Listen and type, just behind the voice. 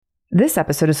This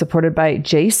episode is supported by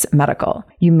Jase Medical.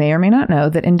 You may or may not know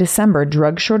that in December,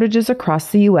 drug shortages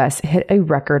across the U.S. hit a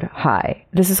record high.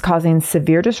 This is causing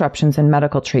severe disruptions in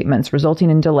medical treatments, resulting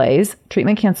in delays,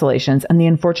 treatment cancellations, and the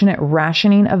unfortunate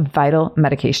rationing of vital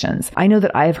medications. I know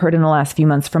that I have heard in the last few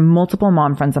months from multiple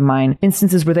mom friends of mine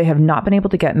instances where they have not been able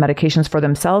to get medications for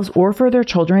themselves or for their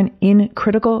children in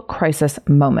critical crisis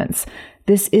moments.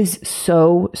 This is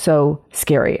so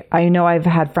scary. I know I've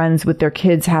had friends with their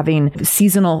kids having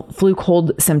seasonal flu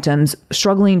cold symptoms,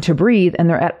 struggling to breathe, and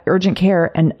they're at urgent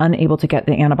care and unable to get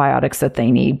the antibiotics that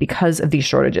they need because of these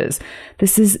shortages.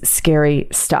 This is scary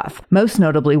stuff. Most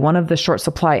notably, one of the short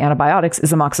supply antibiotics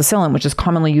is amoxicillin, which is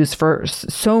commonly used for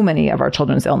so many of our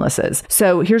children's illnesses.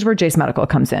 So here's where Jase Medical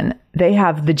comes in. They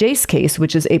have the Jase case,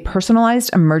 which is a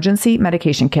personalized emergency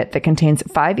medication kit that contains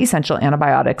 5 essential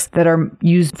antibiotics that are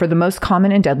used for the most common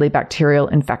and deadly bacterial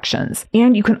infections.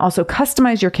 And you can also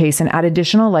customize your case and add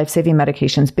additional life-saving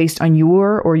medications based on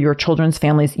your or your children's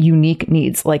family's unique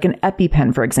needs, like an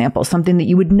EpiPen, for example, something that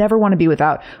you would never want to be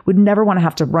without, would never want to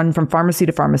have to run from pharmacy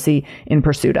to pharmacy in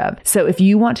pursuit of. So if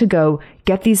you want to go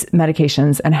get these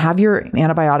medications and have your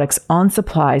antibiotics on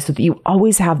supply so that you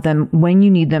always have them when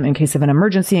you need them in case of an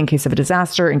emergency, in case of a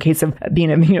disaster, in case of being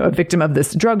a victim of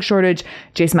this drug shortage,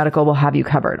 Jase Medical will have you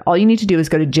covered. All you need to do is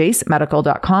go to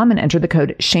jasemedical.com and enter the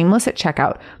code shameless at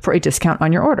checkout for a discount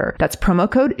on your order. That's promo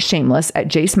code shameless at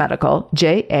Jase Medical,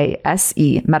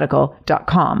 JASE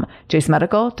medical.com,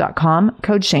 jasemedical.com,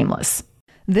 code shameless.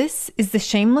 This is the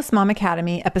Shameless Mom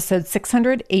Academy, episode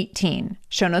 618.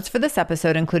 Show notes for this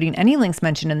episode, including any links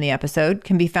mentioned in the episode,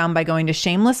 can be found by going to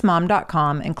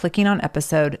shamelessmom.com and clicking on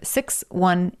episode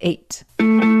 618.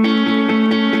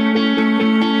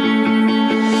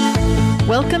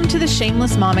 Welcome to the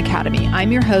Shameless Mom Academy.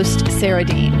 I'm your host, Sarah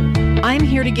Dean. I'm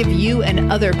here to give you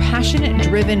and other passionate,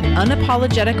 driven,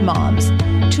 unapologetic moms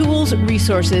tools,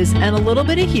 resources, and a little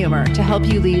bit of humor to help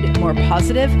you lead more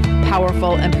positive,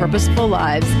 powerful, and purposeful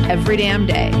lives every damn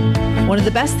day. One of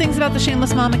the best things about the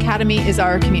Shameless Mom Academy is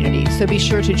our community, so be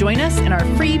sure to join us in our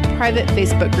free private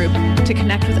Facebook group to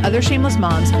connect with other shameless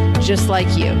moms just like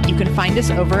you. You can find us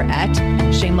over at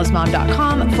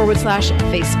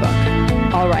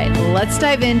shamelessmom.com/Facebook. All right, let's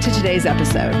dive into today's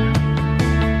episode.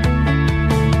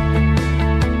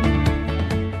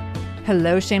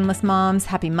 Hello, shameless moms.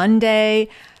 Happy Monday.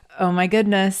 Oh my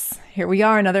goodness. Here we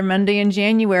are, another Monday in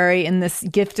January in this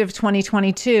gift of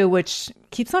 2022, which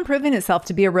keeps on proving itself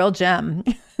to be a real gem.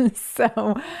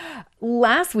 So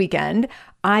last weekend,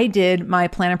 I did my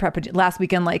plan and prep, last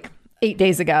weekend, like 9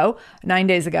 days ago,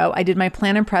 I did my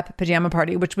plan and prep pajama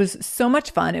party, which was so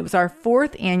much fun. It was our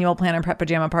 4th annual plan and prep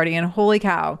pajama party, and holy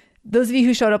cow. Those of you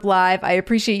who showed up live, I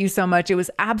appreciate you so much. It was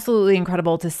absolutely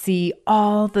incredible to see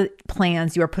all the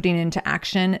plans you are putting into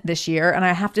action this year. And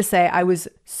I have to say, I was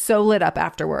so lit up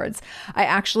afterwards. I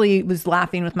actually was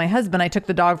laughing with my husband. I took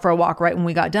the dog for a walk right when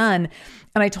we got done.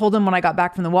 And I told him when I got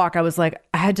back from the walk, I was like,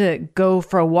 I had to go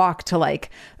for a walk to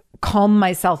calm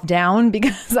myself down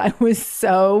because I was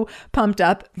so pumped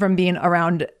up from being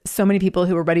around so many people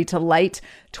who were ready to light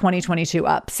 2022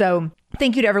 up. So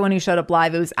thank you to everyone who showed up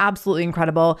live. It was absolutely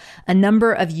incredible. A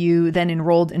number of you then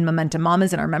enrolled in Momentum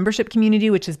Mamas in our membership community,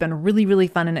 which has been really, really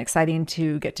fun and exciting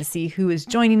to get to see who is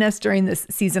joining us during this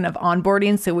season of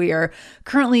onboarding. So we are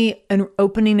currently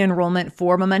opening enrollment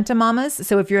for Momentum Mamas.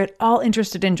 So if you're at all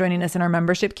interested in joining us in our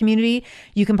membership community,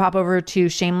 you can pop over to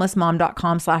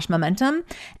shamelessmom.com/momentum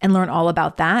and learn all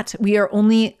about that. We are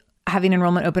only having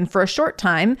enrollment open for a short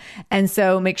time. And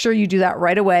so make sure you do that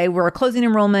right away. We're closing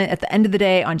enrollment at the end of the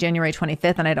day on January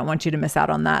 25th, and I don't want you to miss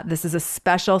out on that. This is a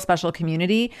special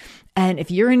community. And if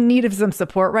you're in need of some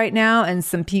support right now and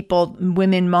some people,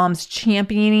 women, moms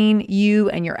championing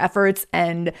you and your efforts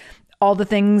and all the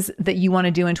things that you want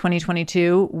to do in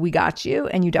 2022, we got you,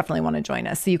 and you definitely want to join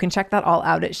us. So you can check that all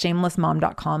out at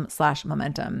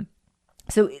shamelessmom.com/momentum.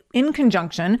 So in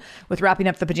conjunction with wrapping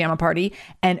up the pajama party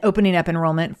and opening up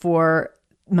enrollment for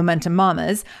Momentum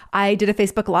Mamas, I did a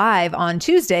Facebook Live on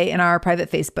Tuesday in our private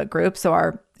Facebook group.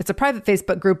 So it's a private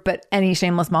Facebook group, but any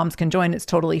shameless moms can join. It's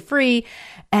totally free.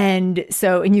 And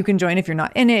you can join if you're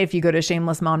not in it, if you go to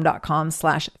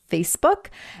shamelessmom.com/Facebook.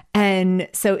 And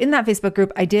so in that Facebook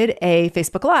group, I did a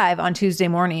Facebook Live on Tuesday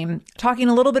morning, talking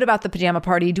a little bit about the pajama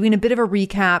party, doing a bit of a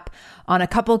recap on a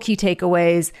couple key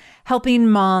takeaways, helping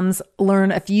moms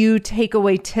learn a few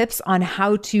takeaway tips on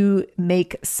how to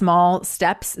make small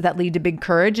steps that lead to big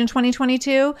courage in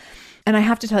 2022. And I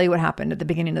have to tell you what happened at the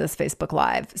beginning of this Facebook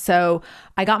Live. So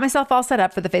I got myself all set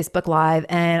up for the Facebook Live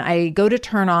and I go to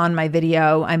turn on my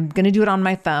video. I'm going to do it on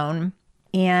my phone.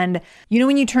 And you know,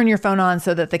 when you turn your phone on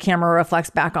so that the camera reflects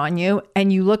back on you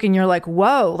and you look and you're like,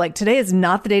 whoa, like today is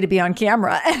not the day to be on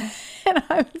camera. And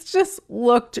I just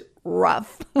looked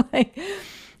rough.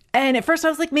 And at first I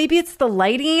was like, maybe it's the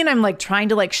lighting. I'm like trying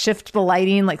to like shift the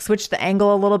lighting, like switch the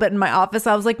angle a little bit in my office.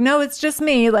 I was like, no, it's just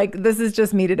me. Like, this is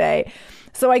just me today.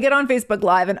 So I get on Facebook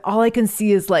Live and all I can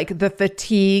see is like the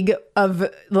fatigue of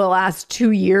the last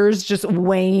 2 years just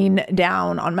weighing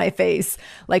down on my face,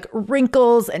 like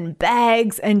wrinkles and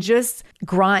bags and just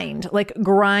grind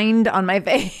on my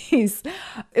face.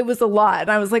 It was a lot.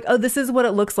 And I was like, oh, this is what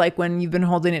it looks like when you've been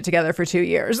holding it together for 2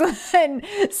 years. And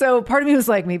so part of me was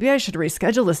like, maybe I should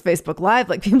reschedule this Facebook Live.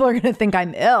 Like people are going to think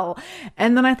I'm ill.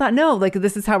 And then I thought, no, like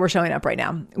this is how we're showing up right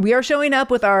now. We are showing up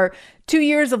with our 2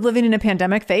 years of living in a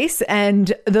pandemic face,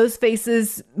 and those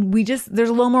faces, there's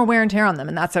a little more wear and tear on them,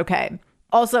 and that's okay.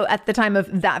 Also, at the time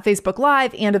of that Facebook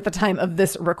Live and at the time of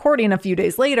this recording a few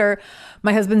days later,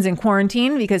 my husband's in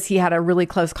quarantine because he had a really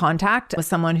close contact with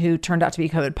someone who turned out to be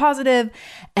COVID positive.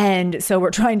 And so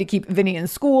we're trying to keep Vinny in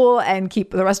school and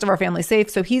keep the rest of our family safe.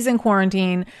 So he's in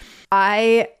quarantine.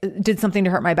 I did something to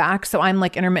hurt my back. So I'm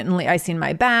like intermittently icing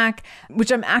my back,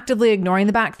 which I'm actively ignoring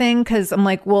the back thing because I'm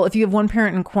like, well, if you have one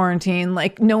parent in quarantine,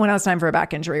 like no one has time for a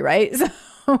back injury, right? So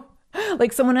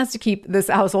like someone has to keep this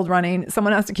household running.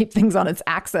 Someone has to keep things on its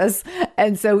axis.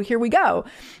 And so here we go.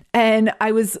 And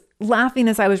I was laughing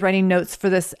as I was writing notes for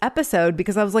this episode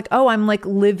because I was like, oh, I'm like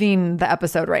living the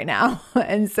episode right now.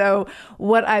 And so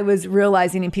what I was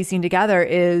realizing and piecing together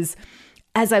is,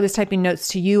 as I was typing notes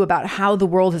to you about how the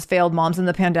world has failed moms in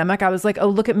the pandemic, I was like, oh,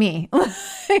 look at me.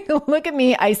 Look at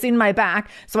me icing my back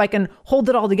so I can hold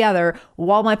it all together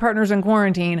while my partner's in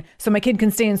quarantine so my kid can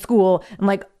stay in school and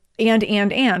like,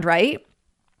 and, right?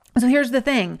 So here's the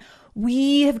thing.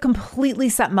 We have completely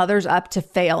set mothers up to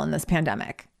fail in this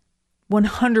pandemic.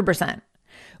 100%.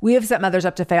 We have set mothers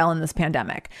up to fail in this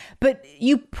pandemic. But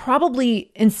you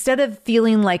probably, instead of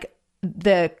feeling like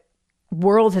the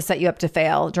world has set you up to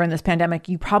fail during this pandemic,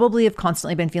 you probably have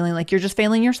constantly been feeling like you're just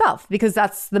failing yourself because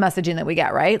that's the messaging that we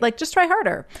get, right? Like just try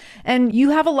harder. And you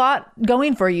have a lot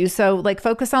going for you. So like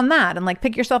focus on that and like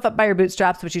pick yourself up by your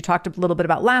bootstraps, which you talked a little bit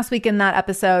about last week in that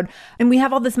episode. And we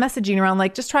have all this messaging around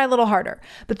like, just try a little harder.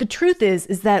 But the truth is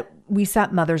that we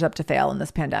set mothers up to fail in this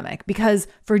pandemic because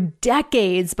for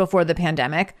decades before the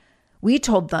pandemic, we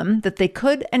told them that they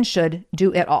could and should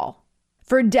do it all.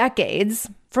 For decades,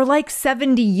 for like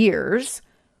 70 years,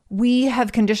 we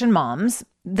have conditioned moms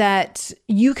that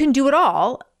you can do it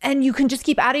all and you can just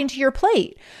keep adding to your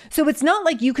plate. So it's not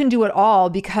like you can do it all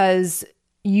because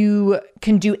you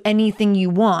can do anything you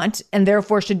want and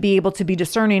therefore should be able to be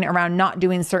discerning around not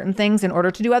doing certain things in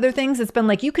order to do other things. It's been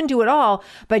like you can do it all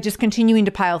by just continuing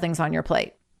to pile things on your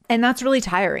plate. And that's really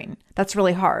tiring. That's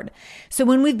really hard. So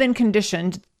when we've been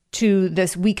conditioned to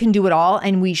this, we can do it all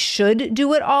and we should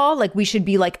do it all. Like we should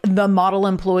be like the model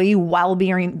employee while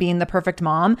being the perfect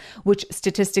mom, which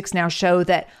statistics now show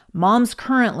that moms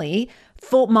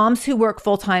who work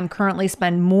full-time currently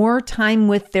spend more time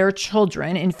with their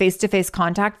children in face-to-face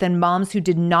contact than moms who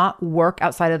did not work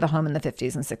outside of the home in the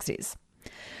 50s and 60s.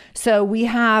 So we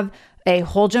have a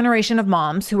whole generation of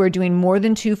moms who are doing more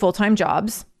than 2 full-time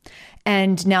jobs.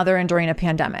 And now they're enduring a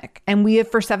pandemic. And we have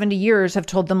for 70 years have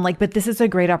told them like, but this is a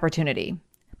great opportunity.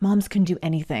 Moms can do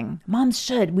anything.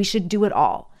 We should do it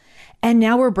all. And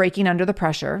now we're breaking under the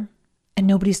pressure and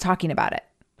nobody's talking about it.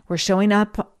 We're showing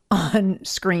up on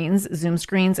screens, Zoom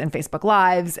screens and Facebook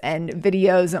Lives and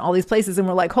videos and all these places. And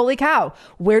we're like, holy cow,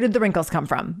 where did the wrinkles come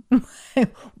from?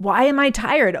 Why am I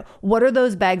tired? What are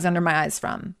those bags under my eyes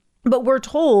from? But we're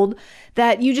told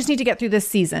that you just need to get through this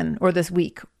season or this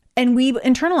week. And we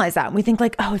internalize that. And we think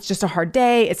like, oh, it's just a hard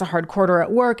day. It's a hard quarter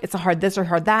at work. It's a hard this or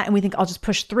hard that. And we think I'll just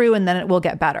push through and then it will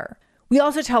get better. We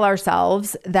also tell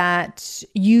ourselves that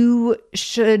you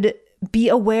should be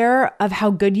aware of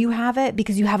how good you have it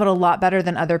because you have it a lot better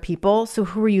than other people. So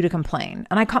who are you to complain?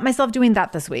 And I caught myself doing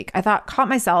that this week. Caught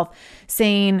myself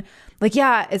saying like,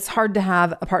 yeah, it's hard to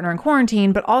have a partner in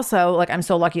quarantine, but also like, I'm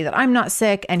so lucky that I'm not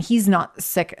sick and he's not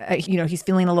sick. He's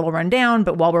feeling a little run down,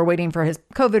 but while we're waiting for his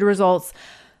COVID results,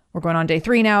 we're going on day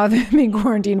 3 now of being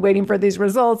quarantined, waiting for these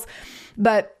results.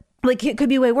 But like, it could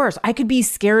be way worse. I could be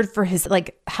scared for his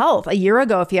like health. A year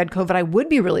ago, if he had COVID, I would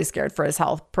be really scared for his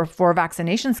health before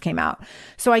vaccinations came out.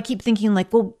 So I keep thinking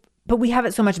like, well, but we have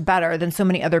it so much better than so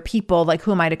many other people. Like,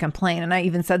 who am I to complain? And I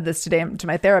even said this today to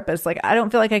my therapist, like, I don't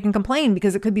feel like I can complain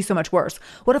because it could be so much worse.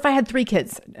 What if I had 3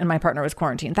 kids and my partner was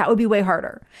quarantined? That would be way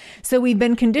harder. So we've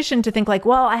been conditioned to think like,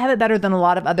 well, I have it better than a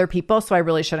lot of other people, so I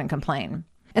really shouldn't complain.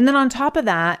 And then on top of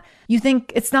that, you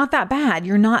think it's not that bad.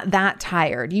 You're not that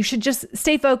tired. You should just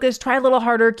stay focused, try a little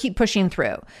harder, keep pushing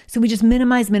through. So we just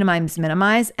minimize.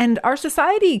 And our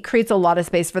society creates a lot of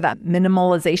space for that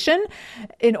minimalization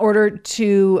in order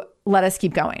to let us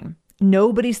keep going.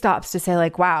 Nobody stops to say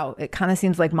like, wow, it kind of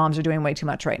seems like moms are doing way too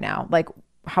much right now. Like,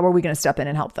 how are we going to step in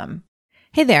and help them?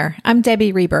 Hey there, I'm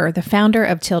Debbie Reber, the founder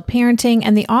of Tilt Parenting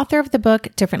and the author of the book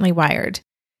Differently Wired.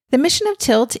 The mission of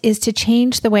Tilt is to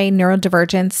change the way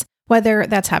neurodivergence, whether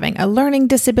that's having a learning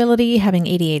disability, having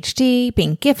ADHD,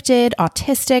 being gifted,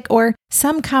 autistic, or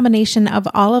some combination of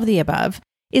all of the above,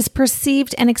 is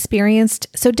perceived and experienced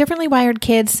so differently wired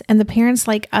kids and the parents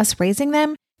like us raising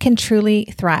them can truly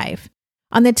thrive.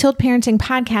 On the Tilt Parenting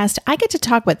podcast, I get to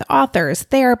talk with authors,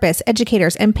 therapists,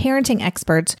 educators, and parenting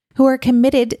experts who are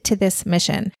committed to this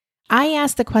mission. I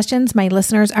ask the questions my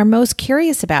listeners are most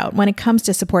curious about when it comes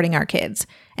to supporting our kids.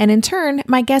 And in turn,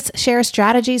 my guests share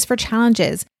strategies for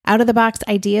challenges, out-of-the-box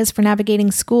ideas for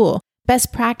navigating school,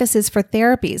 best practices for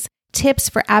therapies, tips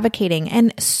for advocating,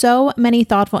 and so many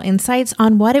thoughtful insights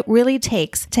on what it really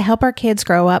takes to help our kids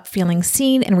grow up feeling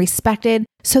seen and respected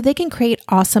so they can create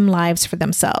awesome lives for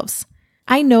themselves.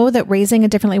 I know that raising a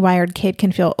differently wired kid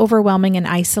can feel overwhelming and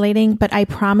isolating, but I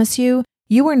promise you,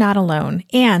 you are not alone,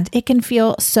 and it can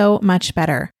feel so much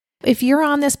better. If you're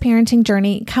on this parenting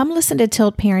journey, come listen to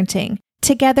Tilt Parenting.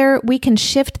 Together, we can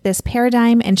shift this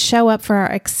paradigm and show up for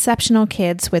our exceptional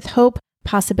kids with hope,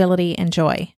 possibility, and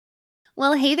joy.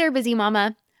 Well, hey there, busy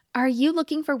mama. Are you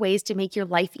looking for ways to make your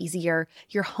life easier,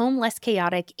 your home less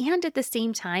chaotic, and at the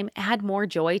same time add more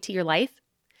joy to your life?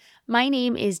 My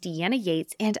name is Deanna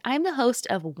Yates, and I'm the host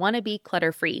of Wanna Be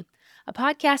Clutter-Free, a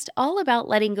podcast all about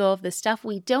letting go of the stuff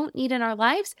we don't need in our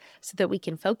lives so that we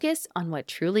can focus on what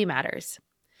truly matters.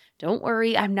 Don't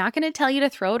worry, I'm not going to tell you to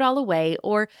throw it all away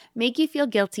or make you feel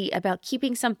guilty about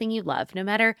keeping something you love, no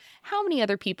matter how many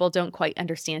other people don't quite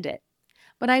understand it.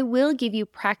 But I will give you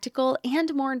practical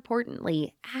and, more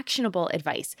importantly, actionable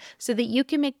advice so that you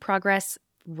can make progress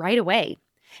right away.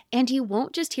 And you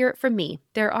won't just hear it from me.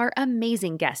 There are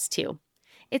amazing guests too.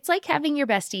 It's like having your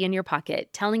bestie in your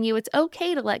pocket telling you it's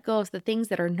okay to let go of the things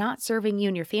that are not serving you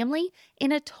and your family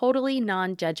in a totally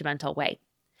non-judgmental way.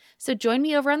 So join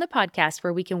me over on the podcast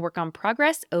where we can work on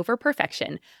progress over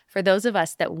perfection for those of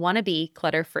us that want to be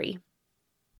clutter-free.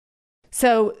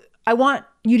 So I want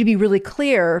you to be really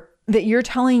clear that you're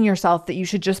telling yourself that you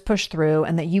should just push through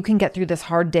and that you can get through this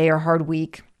hard day or hard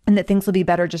week and that things will be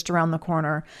better just around the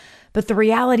corner. But the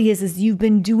reality is you've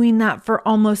been doing that for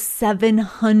almost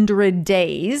 700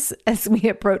 days as we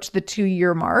approach the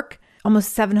 2-year mark,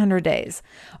 almost 700 days.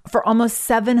 For almost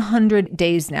 700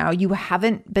 days now, you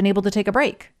haven't been able to take a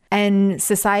break. And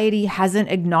society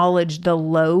hasn't acknowledged the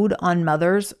load on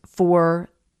mothers for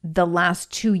the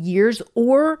last 2 years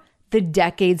or the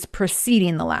decades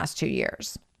preceding the last 2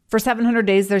 years. For 700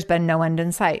 days, there's been no end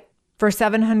in sight. For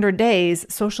 700 days,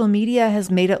 social media has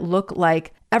made it look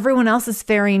like everyone else is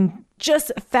faring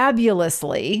just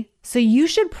fabulously. So you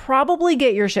should probably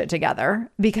get your shit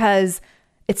together because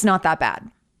it's not that bad.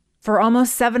 For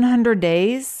almost 700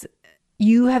 days,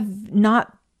 you have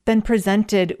not been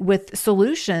presented with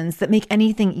solutions that make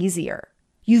anything easier.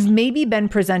 You've maybe been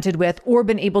presented with or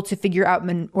been able to figure out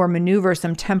or maneuver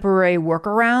some temporary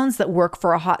workarounds that work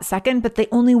for a hot second, but they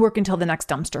only work until the next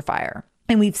dumpster fire.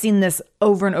 And we've seen this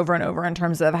over and over and over in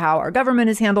terms of how our government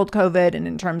has handled COVID and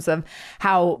in terms of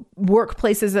how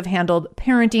workplaces have handled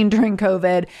parenting during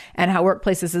COVID and how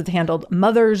workplaces have handled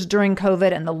mothers during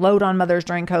COVID and the load on mothers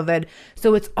during COVID.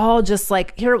 So it's all just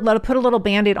like, here, let put a little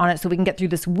Band-Aid on it so we can get through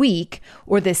this week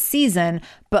or this season.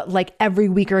 But like every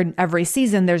week or every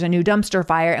season, there's a new dumpster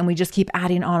fire and we just keep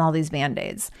adding on all these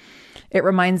Band-Aids. It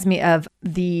reminds me of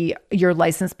your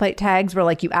license plate tags where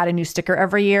like you add a new sticker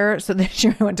every year. So this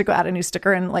year I went to go add a new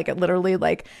sticker and like it literally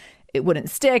like it wouldn't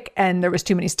stick and there was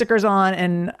too many stickers on.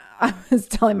 And I was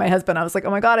telling my husband, I was like, oh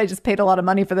my God, I just paid a lot of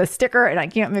money for this sticker and I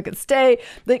can't make it stay.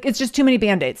 Like it's just too many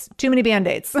Band-Aids.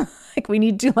 Like we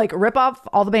need to like rip off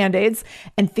all the Band-Aids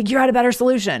and figure out a better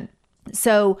solution.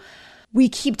 So we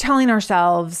keep telling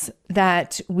ourselves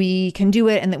that we can do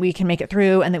it and that we can make it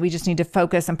through and that we just need to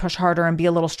focus and push harder and be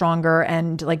a little stronger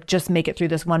and like just make it through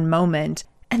this one moment.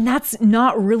 And that's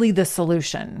not really the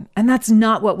solution. And that's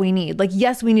not what we need. Like,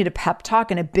 yes, we need a pep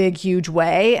talk in a big, huge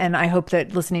way. And I hope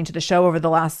that listening to the show over the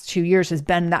last 2 years has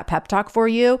been that pep talk for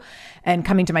you and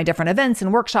coming to my different events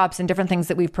and workshops and different things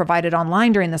that we've provided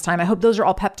online during this time. I hope those are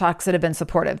all pep talks that have been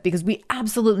supportive because we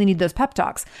absolutely need those pep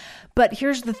talks. But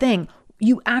here's the thing.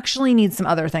 You actually need some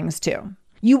other things too.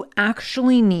 You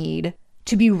actually need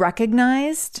to be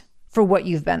recognized for what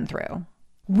you've been through.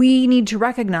 We need to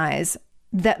recognize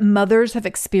that mothers have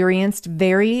experienced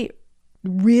very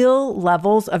real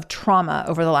levels of trauma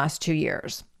over the last 2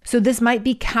 years. So this might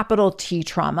be capital T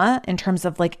trauma in terms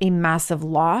of like a massive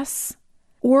loss,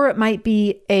 or it might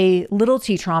be a little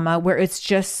t trauma where it's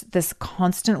just this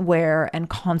constant wear and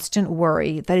constant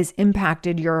worry that has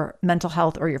impacted your mental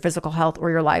health or your physical health or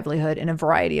your livelihood in a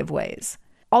variety of ways.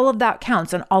 All of that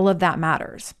counts and all of that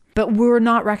matters. But we're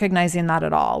not recognizing that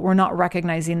at all. We're not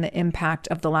recognizing the impact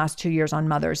of the last 2 years on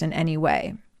mothers in any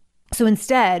way. So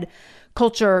instead,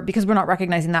 culture, because we're not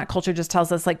recognizing that, culture just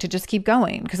tells us like to just keep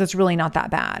going because it's really not that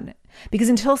bad. Because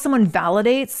until someone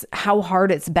validates how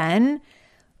hard it's been,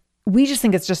 we just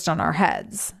think it's just on our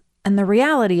heads. And the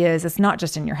reality is it's not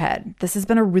just in your head. This has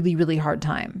been a really, really hard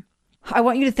time. I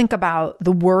want you to think about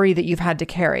the worry that you've had to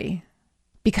carry,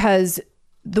 because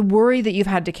the worry that you've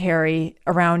had to carry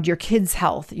around your kids'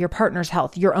 health, your partner's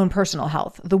health, your own personal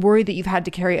health, the worry that you've had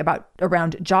to carry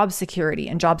around job security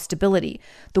and job stability,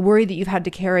 the worry that you've had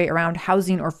to carry around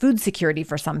housing or food security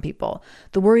for some people,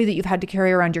 the worry that you've had to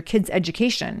carry around your kids'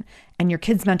 education and your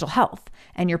kids' mental health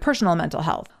and your personal mental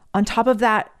health. On top of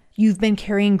that, you've been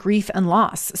carrying grief and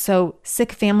loss. So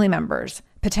sick family members,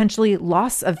 potentially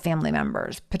loss of family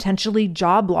members, potentially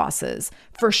job losses,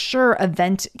 for sure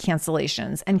event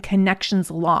cancellations and connections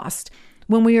lost.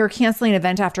 When we are canceling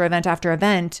event after event after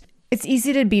event, it's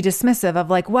easy to be dismissive of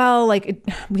like, well,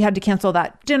 we had to cancel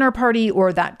that dinner party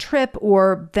or that trip,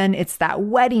 or then it's that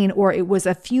wedding, or it was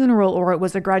a funeral, or it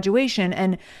was a graduation.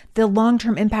 And the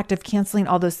long-term impact of canceling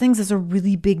all those things is a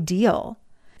really big deal.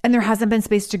 And there hasn't been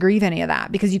space to grieve any of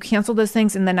that because you cancel those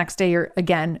things and the next day you're,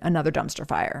 again, another dumpster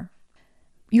fire.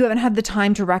 You haven't had the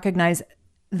time to recognize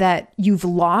that you've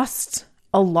lost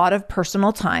a lot of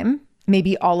personal time,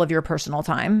 maybe all of your personal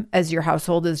time, as your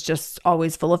household is just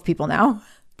always full of people now.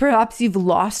 Perhaps you've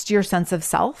lost your sense of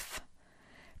self.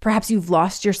 Perhaps you've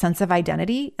lost your sense of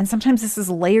identity. And sometimes this is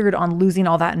layered on losing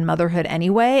all that in motherhood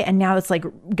anyway. And now it's like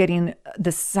getting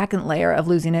the second layer of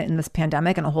losing it in this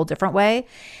pandemic in a whole different way.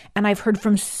 And I've heard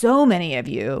from so many of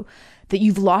you that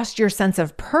you've lost your sense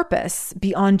of purpose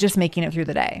beyond just making it through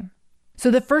the day.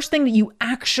 So the first thing that you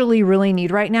actually really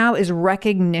need right now is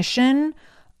recognition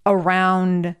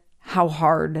around how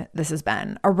hard this has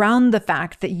been, around the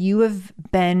fact that you have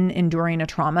been enduring a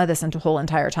trauma this whole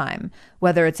entire time,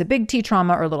 whether it's a big T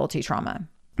trauma or little T trauma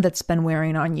that's been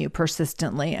wearing on you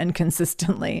persistently and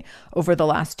consistently over the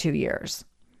last 2 years.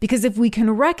 Because if we can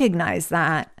recognize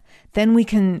that, then we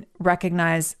can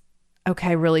recognize, okay,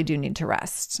 I really do need to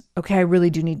rest. Okay, I really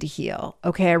do need to heal.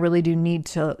 Okay, I really do need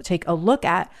to take a look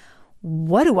at,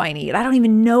 what do I need? I don't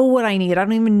even know what I need. I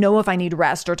don't even know if I need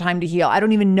rest or time to heal. I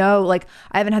don't even know,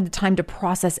 I haven't had the time to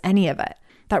process any of it.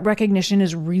 That recognition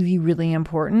is really, really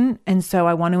important. And so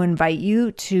I want to invite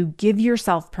you to give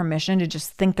yourself permission to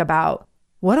just think about,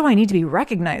 what do I need to be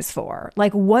recognized for?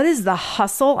 What is the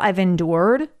hustle I've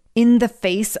endured in the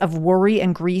face of worry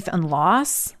and grief and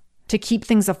loss to keep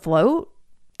things afloat?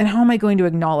 And how am I going to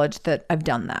acknowledge that I've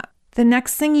done that? The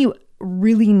next thing you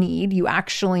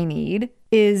actually need,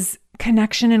 is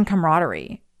connection and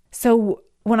camaraderie. So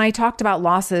when I talked about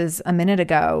losses a minute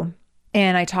ago,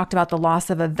 and I talked about the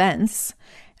loss of events,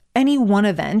 any one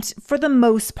event, for the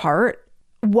most part,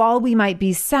 while we might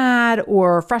be sad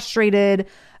or frustrated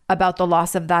about the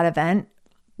loss of that event,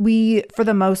 we, for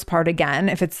the most part, again,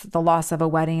 if it's the loss of a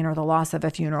wedding or the loss of a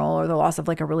funeral or the loss of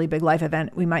a really big life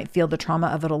event, we might feel the trauma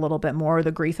of it a little bit more,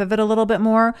 the grief of it a little bit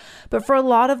more. But for a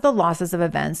lot of the losses of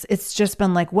events, it's just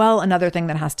been another thing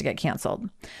that has to get canceled.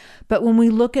 But when we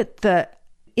look at the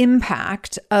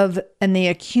impact of and the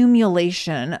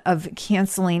accumulation of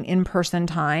canceling in-person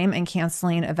time and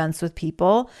canceling events with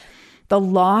people, the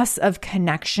loss of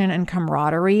connection and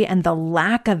camaraderie and the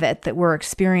lack of it that we're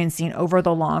experiencing over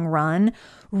the long run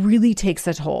really takes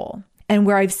a toll. And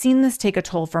where I've seen this take a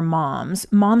toll for moms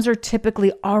are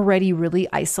typically already really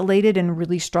isolated and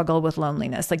really struggle with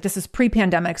loneliness. This is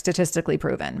pre-pandemic, statistically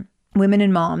proven. Women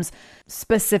and moms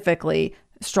specifically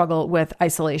struggle with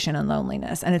isolation and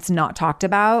loneliness, and it's not talked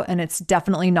about. And it's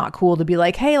definitely not cool to be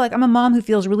hey, I'm a mom who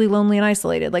feels really lonely and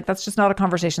isolated. That's just not a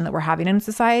conversation that we're having in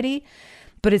society.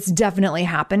 But it's definitely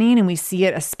happening. And we see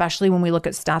it, especially when we look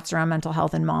at stats around mental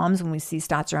health in moms, when we see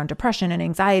stats around depression and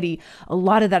anxiety, a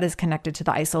lot of that is connected to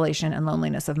the isolation and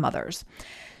loneliness of mothers.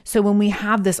 So when we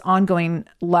have this ongoing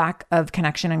lack of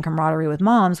connection and camaraderie with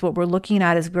moms, what we're looking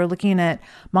at is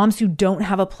moms who don't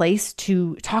have a place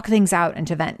to talk things out and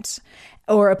to vent,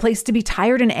 or a place to be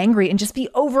tired and angry and just be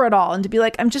over it all and to be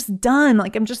I'm just done.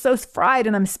 I'm just so fried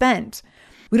and I'm spent.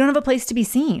 We don't have a place to be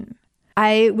seen.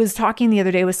 I was talking the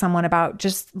other day with someone about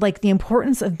just the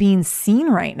importance of being seen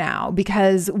right now,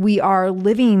 because we are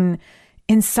living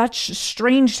in such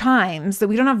strange times that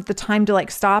we don't have the time to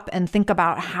stop and think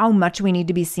about how much we need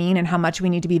to be seen and how much we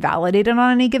need to be validated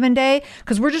on any given day,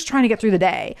 because we're just trying to get through the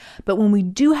day. But when we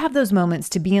do have those moments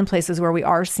to be in places where we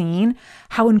are seen,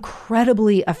 how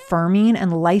incredibly affirming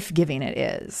and life-giving it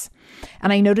is.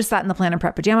 And I noticed that in the Plan and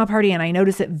Prep Pajama Party, and I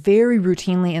notice it very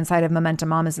routinely inside of Momentum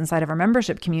Mamas, inside of our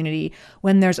membership community,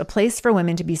 when there's a place for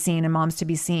women to be seen and moms to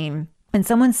be seen. And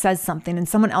someone says something and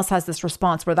someone else has this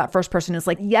response where that first person is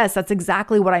like, yes, that's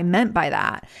exactly what I meant by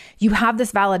that. You have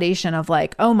this validation of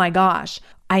oh my gosh,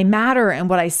 I matter and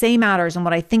what I say matters and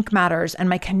what I think matters. And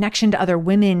my connection to other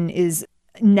women is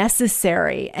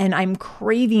necessary and I'm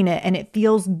craving it. And it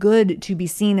feels good to be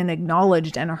seen and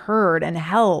acknowledged and heard and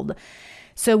held.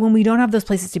 So when we don't have those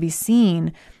places to be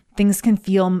seen, things can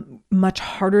feel much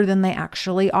harder than they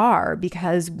actually are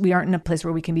because we aren't in a place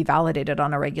where we can be validated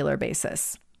on a regular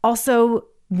basis. Also,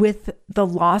 with the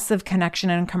loss of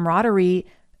connection and camaraderie,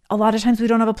 a lot of times we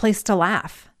don't have a place to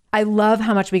laugh. I love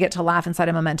how much we get to laugh inside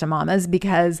of Momentum Mamas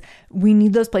because we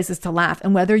need those places to laugh.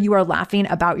 And whether you are laughing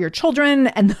about your children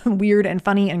and the weird and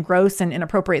funny and gross and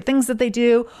inappropriate things that they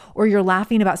do, or you're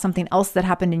laughing about something else that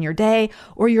happened in your day,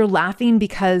 or you're laughing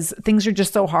because things are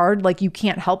just so hard, you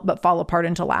can't help but fall apart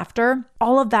into laughter,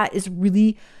 all of that is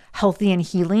really healthy and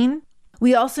healing.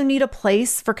 We also need a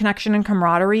place for connection and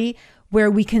camaraderie where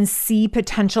we can see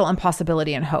potential and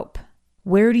possibility and hope.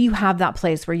 Where do you have that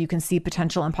place where you can see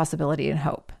potential and possibility and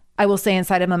hope? I will say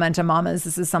inside of Momentum Mamas,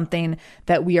 this is something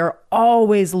that we are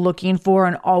always looking for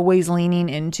and always leaning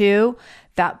into,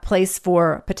 that place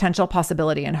for potential,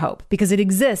 possibility, and hope, because it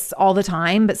exists all the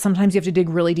time, but sometimes you have to dig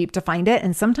really deep to find it.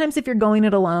 And sometimes if you're going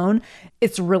it alone,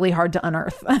 it's really hard to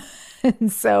unearth.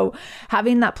 And so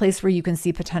having that place where you can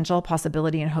see potential,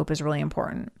 possibility, and hope is really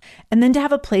important. And then to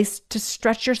have a place to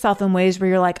stretch yourself in ways where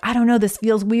you're like, I don't know, this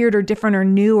feels weird or different or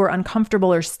new or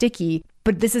uncomfortable or sticky,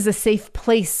 but this is a safe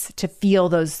place to feel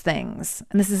those things.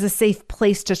 And this is a safe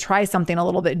place to try something a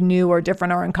little bit new or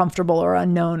different or uncomfortable or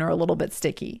unknown or a little bit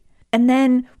sticky. And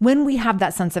then when we have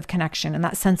that sense of connection and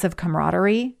that sense of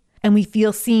camaraderie, and we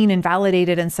feel seen and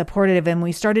validated and supported, and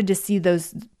we started to see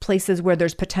those places where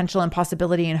there's potential and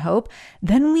possibility and hope,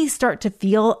 then we start to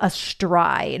feel a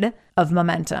stride of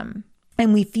momentum.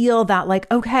 And we feel that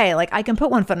okay, I can put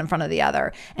one foot in front of the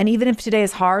other. And even if today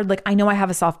is hard, I know I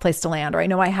have a soft place to land, or I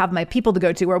know I have my people to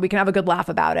go to where we can have a good laugh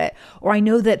about it. Or I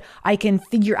know that I can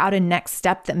figure out a next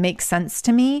step that makes sense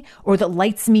to me or that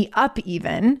lights me up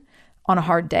even on a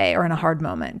hard day or in a hard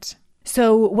moment.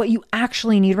 So what you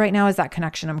actually need right now is that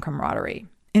connection and camaraderie.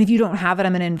 And if you don't have it,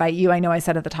 I'm going to invite you. I know I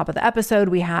said at the top of the episode,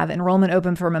 we have enrollment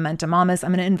open for Momentum Mamas.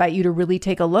 I'm going to invite you to really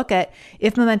take a look at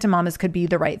if Momentum Mamas could be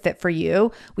the right fit for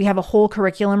you. We have a whole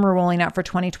curriculum we're rolling out for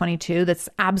 2022 that's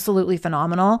absolutely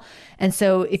phenomenal. And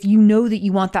so if you know that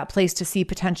you want that place to see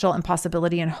potential and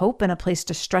possibility and hope and a place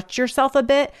to stretch yourself a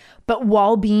bit, but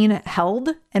while being held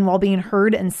and while being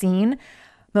heard and seen,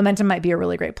 Momentum might be a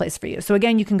really great place for you. So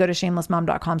again, you can go to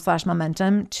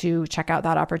shamelessmom.com/momentum to check out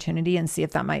that opportunity and see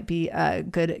if that might be a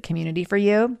good community for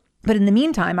you. But in the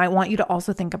meantime, I want you to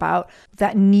also think about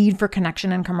that need for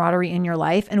connection and camaraderie in your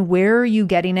life and where are you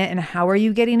getting it and how are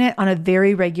you getting it on a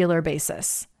very regular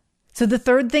basis. So the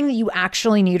third thing that you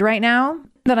actually need right now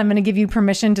that I'm going to give you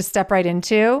permission to step right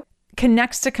into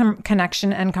connects to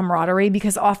connection and camaraderie,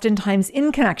 because oftentimes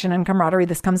in connection and camaraderie,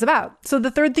 this comes about. So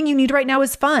the third thing you need right now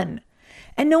is fun.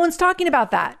 And no one's talking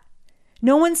about that.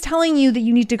 No one's telling you that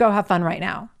you need to go have fun right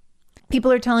now. People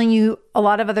are telling you a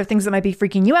lot of other things that might be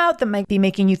freaking you out, that might be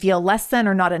making you feel less than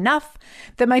or not enough,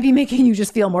 that might be making you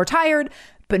just feel more tired,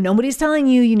 but nobody's telling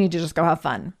you you need to just go have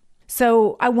fun.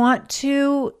 So I want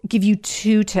to give you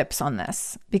 2 tips on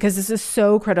this because this is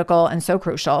so critical and so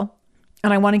crucial.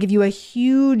 And I want to give you a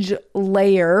huge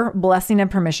layer, blessing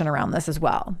and permission around this as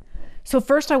well. So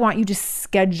first, I want you to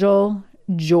schedule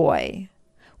joy.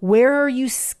 Where are you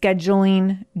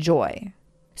scheduling joy?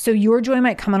 So your joy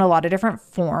might come in a lot of different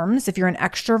forms. If you're an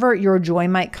extrovert, your joy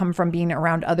might come from being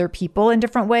around other people in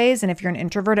different ways. And if you're an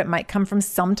introvert, it might come from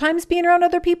sometimes being around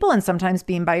other people and sometimes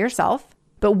being by yourself.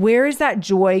 But where is that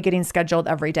joy getting scheduled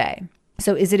every day?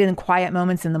 So is it in quiet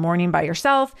moments in the morning by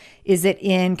yourself? Is it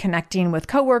in connecting with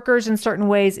coworkers in certain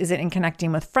ways? Is it in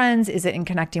connecting with friends? Is it in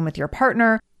connecting with your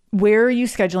partner? Where are you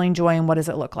scheduling joy and what does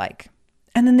it look like?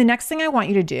 And then the next thing I want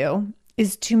you to do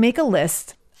is to make a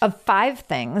list of 5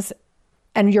 things,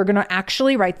 and you're going to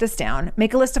actually write this down.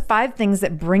 Make a list of 5 things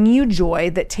that bring you joy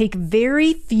that take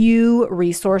very few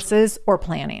resources or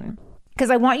planning.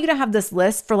 Because I want you to have this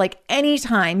list for any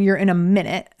time you're in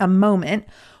a moment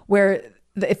where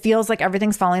it feels like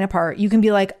everything's falling apart. You can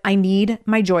be like, I need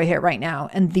my joy hit right now.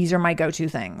 And these are my go-to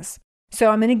things. So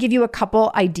I'm going to give you a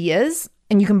couple ideas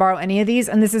and you can borrow any of these.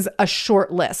 And this is a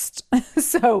short list.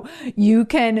 So you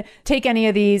can take any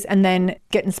of these and then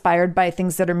get inspired by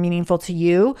things that are meaningful to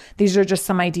you. These are just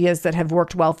some ideas that have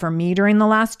worked well for me during the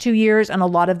last 2 years. And a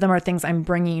lot of them are things I'm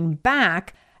bringing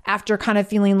back after kind of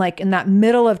feeling like in that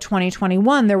middle of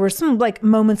 2021, there were some like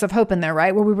moments of hope in there,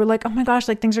 right? Where we were like, oh my gosh,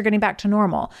 like things are getting back to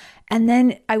normal. And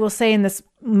then I will say in this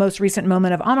most recent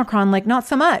moment of Omicron, like not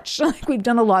so much. Like we've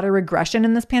done a lot of regression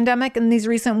in this pandemic in these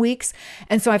recent weeks.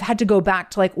 And so I've had to go back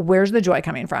to like, where's the joy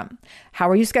coming from? How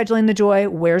are you scheduling the joy?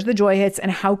 Where's the joy hits? And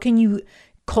how can you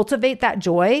cultivate that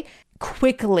joy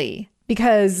quickly?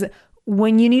 Because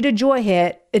when you need a joy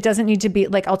hit, it doesn't need to be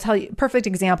like, I'll tell you, perfect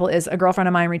example is a girlfriend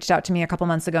of mine reached out to me a couple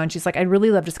months ago and she's like, I'd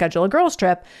really love to schedule a girls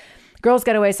trip, girls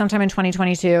getaway sometime in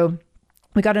 2022.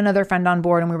 We got another friend on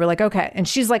board and we were like, okay. And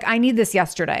she's like, I need this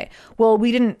yesterday. Well,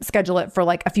 we didn't schedule it for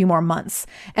like a few more months.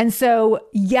 And so,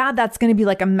 yeah, that's going to be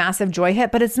like a massive joy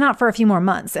hit, but it's not for a few more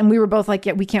months. And we were both like,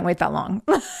 yeah, we can't wait that long.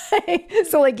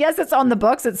 So like, yes, it's on the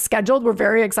books. It's scheduled. We're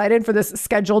very excited for this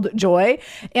scheduled joy.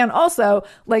 And also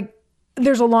like,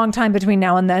 there's a long time between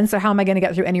now and then. So how am I going to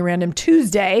get through any random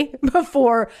Tuesday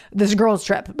before this girls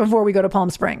trip, before we go to Palm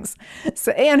Springs?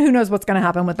 So, and who knows what's going to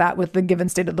happen with that, with the given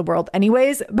state of the world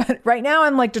anyways. But right now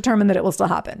I'm like determined that it will still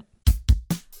happen.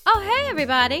 Oh, hey,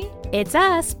 everybody. It's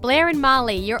us, Blair and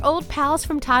Molly, your old pals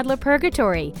from Toddler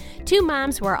Purgatory. Two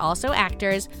moms who are also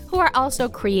actors, who are also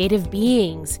creative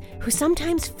beings, who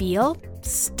sometimes feel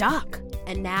stuck.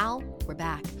 And now we're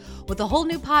back with a whole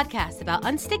new podcast about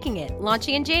unsticking it,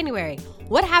 launching in January.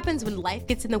 What happens when life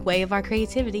gets in the way of our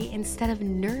creativity instead of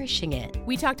nourishing it?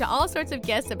 We talk to all sorts of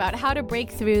guests about how to break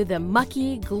through the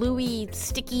mucky, gluey,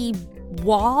 sticky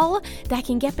wall that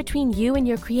can get between you and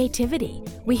your creativity.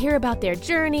 We hear about their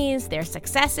journeys, their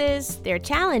successes, their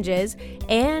challenges,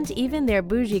 and even their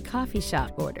bougie coffee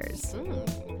shop orders.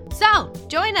 So,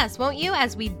 join us, won't you,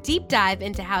 as we deep dive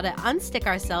into how to unstick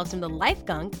ourselves from the life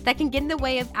gunk that can get in the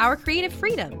way of our creative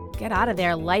freedom. Get out of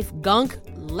there, life gunk.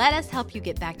 Let us help you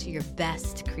get back to your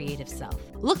best creative self.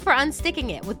 Look for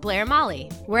Unsticking It with Blair and Molly.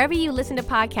 Wherever you listen to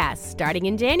podcasts, starting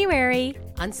in January.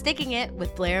 Unsticking It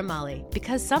with Blair and Molly,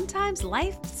 because sometimes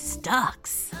life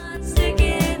sucks.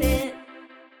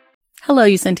 Hello,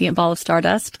 you sentient ball of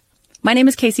stardust. My name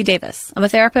is Casey Davis. I'm a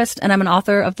therapist and I'm an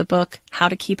author of the book, How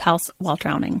to Keep House While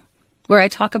Drowning, where I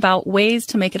talk about ways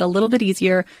to make it a little bit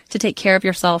easier to take care of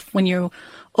yourself when you're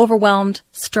overwhelmed,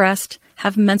 stressed,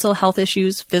 have mental health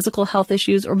issues, physical health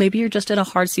issues, or maybe you're just in a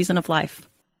hard season of life.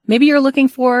 Maybe you're looking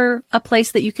for a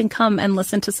place that you can come and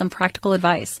listen to some practical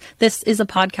advice. This is a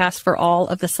podcast for all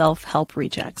of the self-help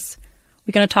rejects.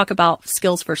 We're going to talk about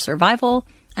skills for survival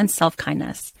and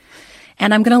self-kindness.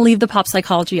 And I'm going to leave the pop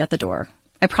psychology at the door.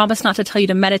 I promise not to tell you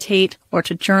to meditate or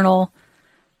to journal.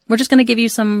 We're just going to give you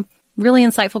some really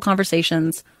insightful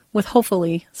conversations with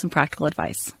hopefully some practical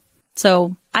advice.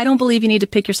 So I don't believe you need to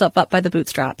pick yourself up by the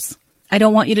bootstraps. I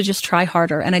don't want you to just try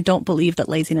harder, and I don't believe that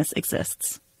laziness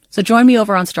exists. So join me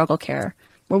over on Struggle Care,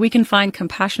 where we can find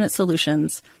compassionate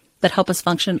solutions that help us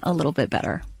function a little bit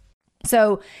better.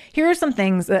 So here are some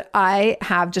things that I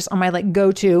have just on my like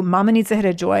go-to, mama needs to hit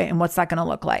a joy, and what's that going to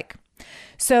look like?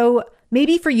 So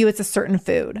maybe for you, it's a certain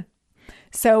food.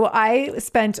 So I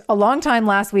spent a long time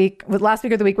last week or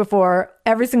the week before,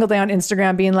 every single day on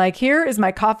Instagram being like, here is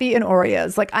my coffee and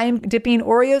Oreos. Like I am dipping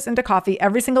Oreos into coffee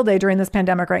every single day during this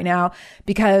pandemic right now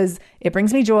because it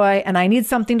brings me joy and I need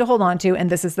something to hold on to. And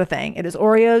this is the thing. It is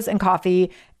Oreos and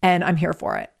coffee and I'm here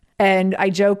for it. And I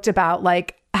joked about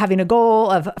like having a goal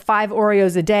of 5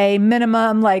 Oreos a day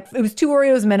minimum. Like it was 2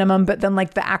 Oreos minimum, but then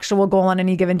like the actual goal on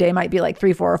any given day might be like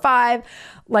 3, 4, or 5.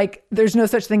 Like there's no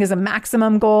such thing as a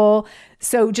maximum goal.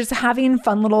 So just having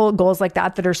fun little goals like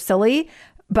that are silly,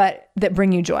 but that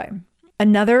bring you joy.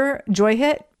 Another joy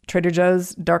hit, Trader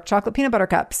Joe's dark chocolate peanut butter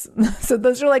cups. So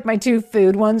those are like my 2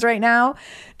 food ones right now.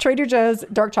 Trader Joe's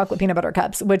dark chocolate peanut butter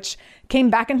cups, which came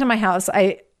back into my house.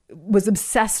 I was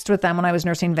obsessed with them when I was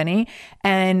nursing Vinny,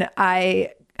 and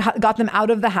I got them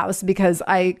out of the house because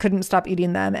I couldn't stop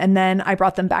eating them. And then I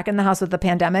brought them back in the house with the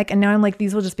pandemic. And now I'm like,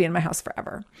 these will just be in my house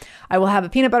forever. I will have a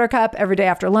peanut butter cup every day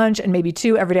after lunch and maybe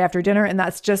 2 every day after dinner. And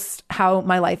that's just how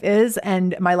my life is.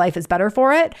 And my life is better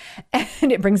for it.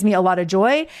 And it brings me a lot of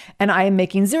joy. And I am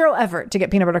making 0 effort to get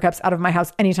peanut butter cups out of my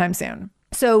house anytime soon.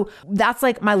 So that's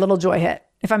like my little joy hit.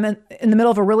 If I'm in the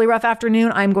middle of a really rough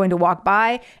afternoon, I'm going to walk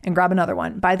by and grab another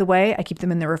one. By the way, I keep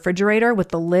them in the refrigerator with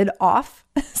the lid off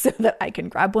so that I can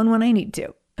grab one when I need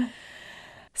to.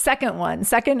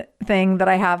 Second thing that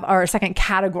I have, or second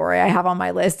category I have on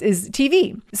my list is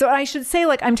TV. So I should say,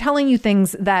 like, I'm telling you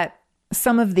things that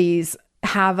some of these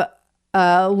have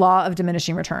a law of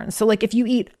diminishing returns. So like if you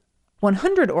eat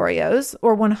 100 Oreos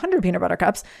or 100 peanut butter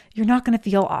cups, you're not going to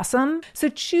feel awesome. So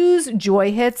choose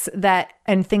joy hits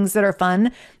and things that are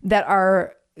fun, that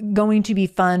are going to be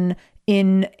fun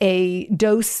in a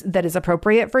dose that is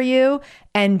appropriate for you,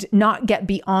 and not get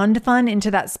beyond fun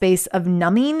into that space of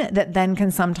numbing that then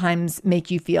can sometimes make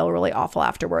you feel really awful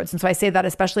afterwards. And so I say that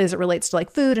especially as it relates to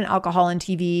like food and alcohol and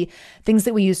TV, things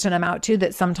that we use to numb out to,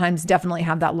 that sometimes definitely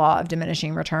have that law of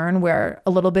diminishing return, where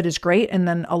a little bit is great and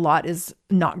then a lot is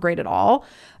not great at all.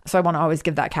 So I want to always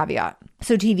give that caveat.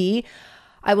 So TV,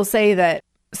 I will say that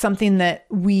something that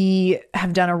we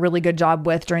have done a really good job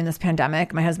with during this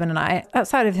pandemic, my husband and I,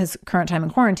 outside of his current time in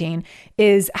quarantine,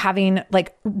 is having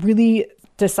like really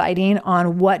deciding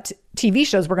on what TV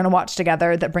shows we're going to watch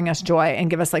together that bring us joy and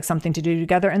give us like something to do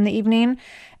together in the evening.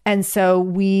 And so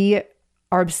we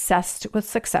are obsessed with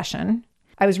Succession.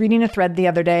 I was reading a thread the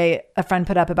other day, a friend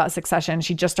put up about Succession.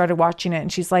 She just started watching it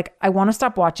and she's like, I want to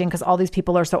stop watching because all these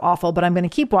people are so awful, but I'm going to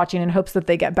keep watching in hopes that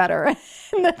they get better.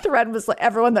 And the thread was like,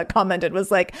 everyone that commented was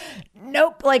like,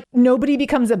 nope, like nobody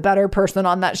becomes a better person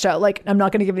on that show. Like, I'm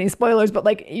not going to give any spoilers, but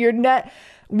like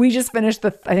we just finished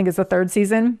I think it's the 3rd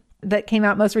season that came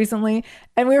out most recently.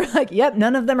 And we were like, yep,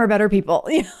 none of them are better people.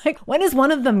 Like, when is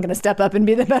one of them going to step up and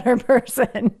be the better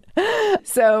person?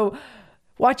 So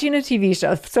watching a TV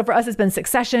show. So for us, it's been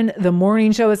Succession. The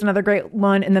Morning Show is another great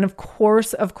one. And then of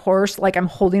course, like I'm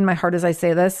holding my heart as I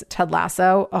say this, Ted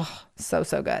Lasso. Oh, so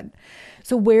good.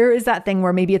 So where is that thing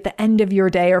where maybe at the end of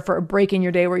your day or for a break in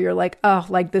your day where you're like, oh,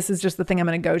 like this is just the thing I'm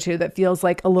going to go to that feels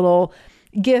like a little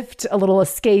gift, a little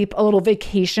escape, a little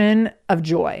vacation of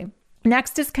joy.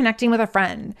 Next is connecting with a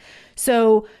friend.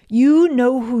 So you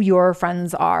know who your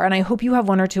friends are, and I hope you have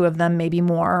one or two of them, maybe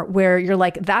more, where you're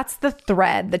like, that's the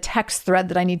text thread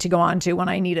that I need to go on to when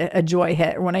I need a joy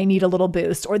hit or when I need a little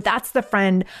boost. Or that's the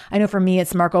friend, I know for me,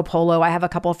 it's Marco Polo. I have a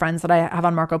couple of friends that I have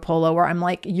on Marco Polo where I'm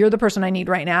like, you're the person I need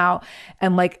right now.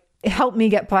 And like, help me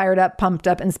get fired up, pumped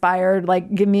up, inspired,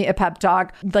 like give me a pep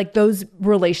talk. Like those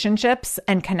relationships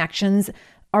and connections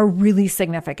are really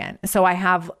significant. So I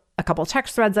have a couple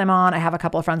text threads I'm on. I have a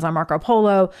couple of friends on Marco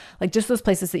Polo, like just those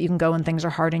places that you can go when things are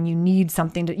hard and you need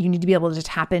to be able to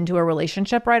tap into a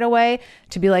relationship right away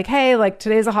to be like, hey, like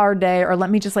today's a hard day, or let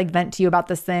me just like vent to you about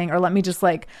this thing, or let me just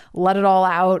like let it all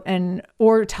out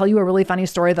or tell you a really funny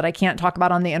story that I can't talk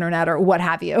about on the internet or what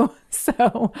have you.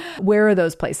 So where are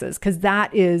those places? Because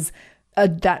that is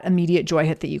that immediate joy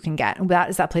hit that you can get. And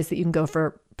that is that place that you can go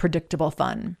for predictable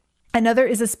fun. Another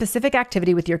is a specific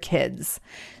activity with your kids.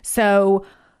 So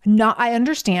I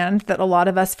understand that a lot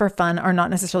of us for fun are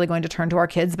not necessarily going to turn to our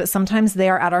kids, but sometimes they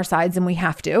are at our sides and we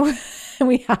have to, and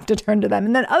we have to turn to them.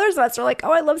 And then others of us are like,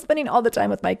 oh, I love spending all the time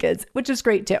with my kids, which is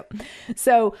great too.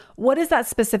 So what is that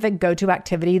specific go-to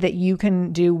activity that you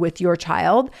can do with your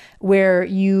child where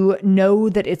you know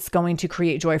that it's going to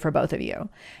create joy for both of you?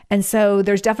 And so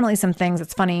there's definitely some things.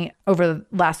 It's funny, over the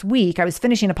last week, I was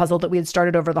finishing a puzzle that we had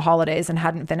started over the holidays and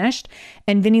hadn't finished.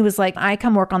 And Vinny was like, I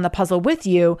come work on the puzzle with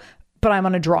you, but I'm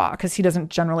on a draw because he doesn't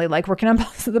generally like working on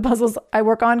the puzzles I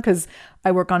work on because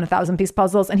I work on 1,000-piece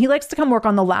puzzles. And he likes to come work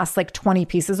on the last like 20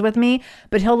 pieces with me,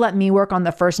 but he'll let me work on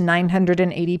the first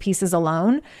 980 pieces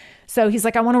alone. So he's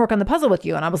like, I want to work on the puzzle with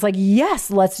you. And I was like,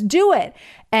 yes, let's do it.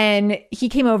 And he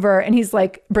came over and he's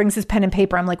like, brings his pen and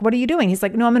paper. I'm like, what are you doing? He's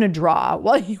like, no, I'm going to draw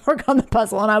while you work on the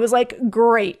puzzle. And I was like,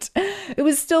 great. It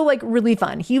was still like really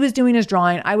fun. He was doing his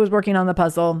drawing. I was working on the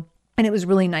puzzle. And it was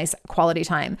really nice quality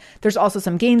time. There's also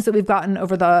some games that we've gotten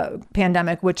over the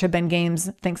pandemic, which have been games,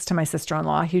 thanks to my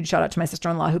sister-in-law. Huge shout out to my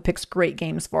sister-in-law who picks great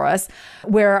games for us,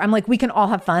 where I'm like, we can all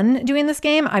have fun doing this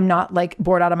game. I'm not like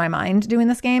bored out of my mind doing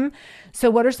this game.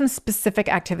 So what are some specific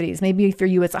activities? Maybe for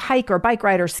you, it's a hike or bike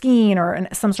ride or skiing or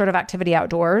some sort of activity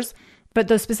outdoors. But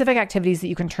those specific activities that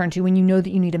you can turn to when you know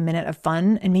that you need a minute of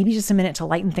fun and maybe just a minute to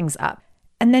lighten things up.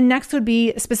 And then next would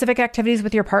be specific activities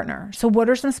with your partner. So what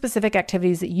are some specific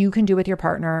activities that you can do with your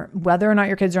partner, whether or not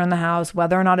your kids are in the house,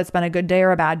 whether or not it's been a good day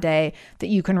or a bad day, that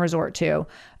you can resort to?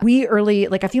 We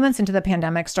like a few months into the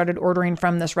pandemic, started ordering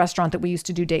from this restaurant that we used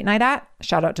to do date night at.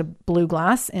 Shout out to Blue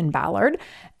Glass in Ballard.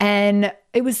 And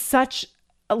it was such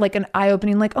like an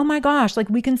eye-opening, like, oh my gosh, like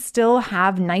we can still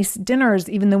have nice dinners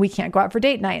even though we can't go out for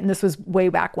date night. And this was way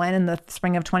back when in the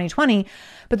spring of 2020,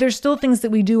 but there's still things that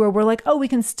we do where we're like, oh, we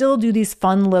can still do these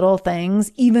fun little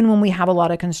things even when we have a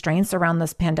lot of constraints around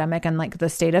this pandemic and like the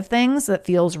state of things. That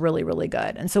feels really, really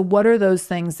good. And so what are those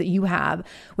things that you have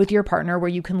with your partner where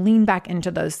you can lean back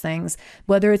into those things,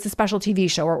 whether it's a special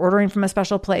TV show or ordering from a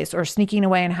special place or sneaking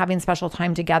away and having special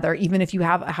time together, even if you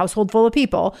have a household full of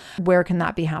people, where can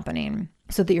that be happening?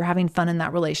 so that you're having fun in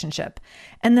that relationship.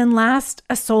 And then last,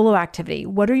 a solo activity.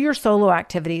 What are your solo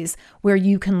activities where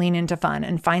you can lean into fun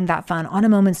and find that fun on a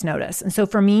moment's notice? And so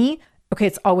for me, okay,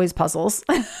 it's always puzzles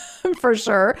for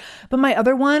sure. But my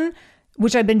other one,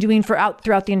 which I've been doing throughout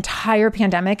the entire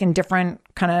pandemic and different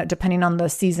kind of depending on the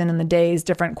season and the days,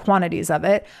 different quantities of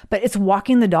it, but it's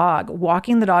walking the dog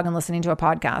and listening to a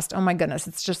podcast. Oh my goodness.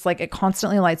 It's just like, it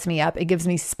constantly lights me up. It gives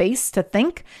me space to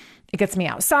think. It gets me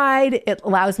outside. It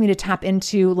allows me to tap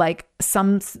into I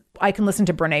can listen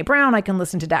to Brene Brown. I can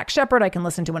listen to Dax Shepard. I can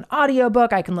listen to an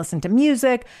audiobook. I can listen to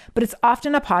music, but it's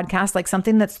often a podcast, like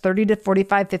something that's 30 to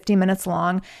 45, 50 minutes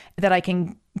long that I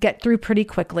can get through pretty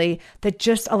quickly, that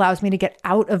just allows me to get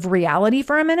out of reality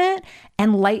for a minute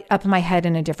and light up my head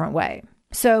in a different way.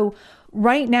 So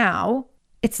right now,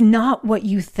 it's not what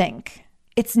you think.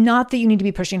 It's not that you need to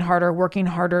be pushing harder, working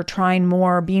harder, trying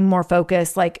more, being more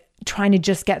focused, like trying to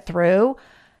just get through.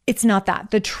 It's not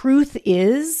that. The truth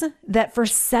is that for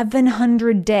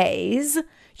 700 days,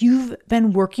 you've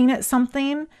been working at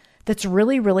something that's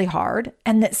really, really hard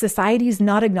and that society is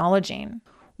not acknowledging.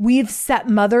 We've set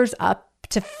mothers up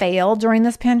to fail during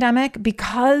this pandemic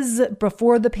because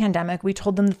before the pandemic, we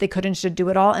told them that they could and should do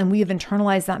it all. And we have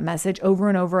internalized that message over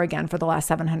and over again for the last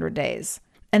 700 days.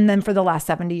 And then for the last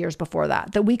 70 years before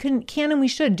that we can and we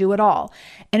should do it all.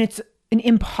 And it's an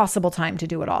impossible time to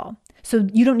do it all. So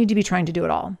you don't need to be trying to do it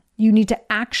all. You need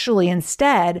to actually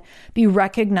instead be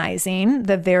recognizing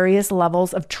the various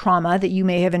levels of trauma that you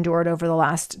may have endured over the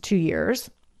last 2 years.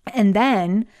 And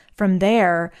then from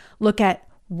there, look at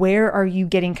where are you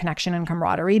getting connection and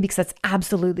camaraderie, because that's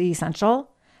absolutely essential.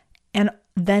 And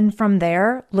then from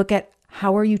there, look at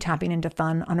how are you tapping into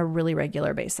fun on a really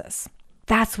regular basis.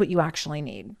 That's what you actually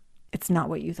need. It's not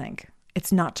what you think.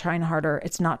 It's not trying harder.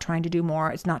 It's not trying to do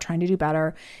more. It's not trying to do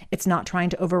better. It's not trying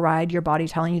to override your body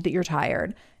telling you that you're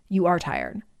tired. You are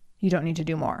tired. You don't need to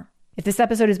do more. If this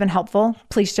episode has been helpful,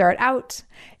 please share it out.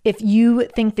 If you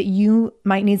think that you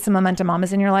might need some momentum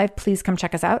mamas in your life, please come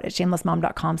check us out at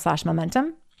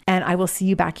shamelessmom.com/momentum. And I will see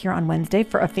you back here on Wednesday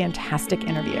for a fantastic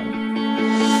interview.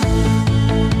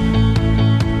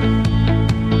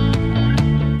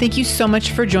 Thank you so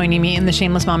much for joining me in the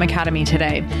Shameless Mom Academy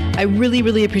today. I really,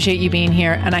 really appreciate you being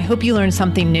here, and I hope you learned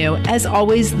something new. As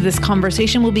always, this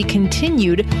conversation will be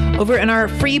continued over in our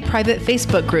free private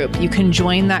Facebook group. You can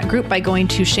join that group by going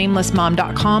to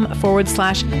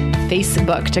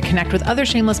shamelessmom.com/Facebook to connect with other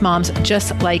shameless moms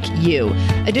just like you.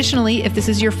 Additionally, if this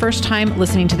is your first time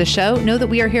listening to the show, know that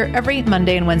we are here every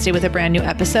Monday and Wednesday with a brand new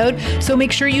episode. So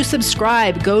make sure you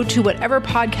subscribe. Go to whatever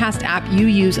podcast app you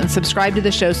use and subscribe to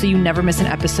the show so you never miss an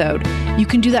episode. You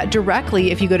can do that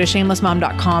directly if you go to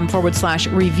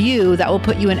shamelessmom.com/review. That will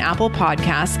put you in Apple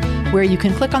Podcasts, where you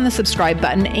can click on the subscribe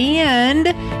button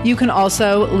and you can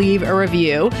also leave a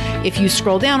review. If you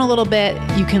scroll down a little bit,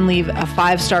 you can leave a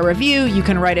 5-star review. You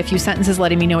can write a few sentences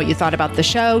letting me know what you thought about the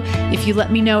show. If you let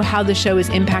me know how the show has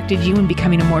impacted you in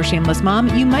becoming a more shameless mom,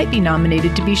 you might be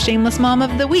nominated to be Shameless Mom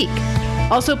of the Week.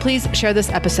 Also, please share this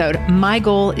episode. My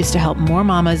goal is to help more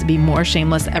mamas be more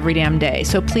shameless every damn day.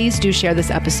 So please do share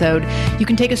this episode. You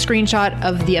can take a screenshot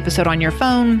of the episode on your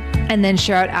phone and then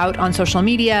share it out on social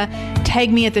media.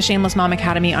 Tag me at the Shameless Mom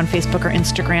Academy on Facebook or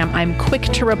Instagram. I'm quick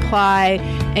to reply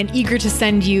and eager to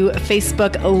send you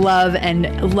Facebook love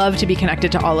and love to be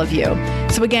connected to all of you.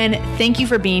 So again, thank you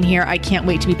for being here. I can't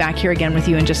wait to be back here again with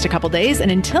you in just a couple days. And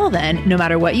until then, no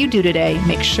matter what you do today,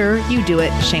 make sure you do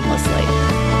it shamelessly.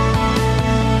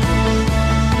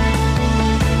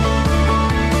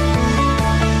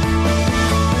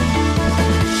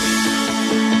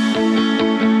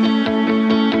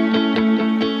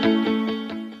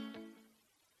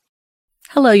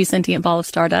 Hello, you sentient ball of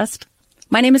stardust.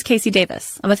 My name is Casey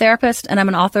Davis. I'm a therapist, and I'm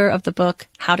an author of the book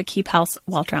How to Keep House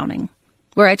While Drowning,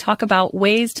 where I talk about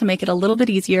ways to make it a little bit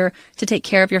easier to take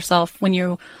care of yourself when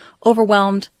you're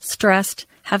overwhelmed, stressed,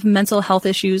 have mental health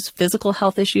issues, physical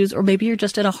health issues, or maybe you're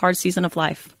just in a hard season of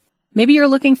life. Maybe you're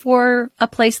looking for a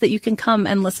place that you can come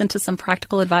and listen to some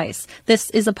practical advice. This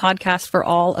is a podcast for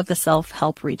all of the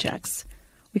self-help rejects.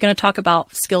 We're going to talk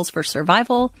about skills for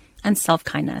survival and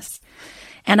self-kindness.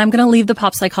 And I'm going to leave the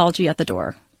pop psychology at the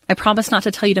door. I promise not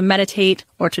to tell you to meditate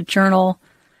or to journal.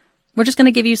 We're just going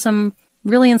to give you some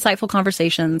really insightful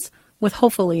conversations with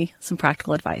hopefully some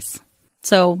practical advice.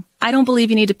 So I don't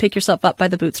believe you need to pick yourself up by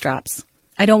the bootstraps.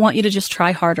 I don't want you to just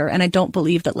try harder, and I don't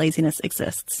believe that laziness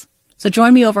exists. So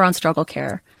join me over on Struggle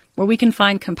Care, where we can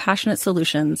find compassionate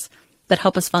solutions that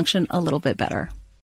help us function a little bit better.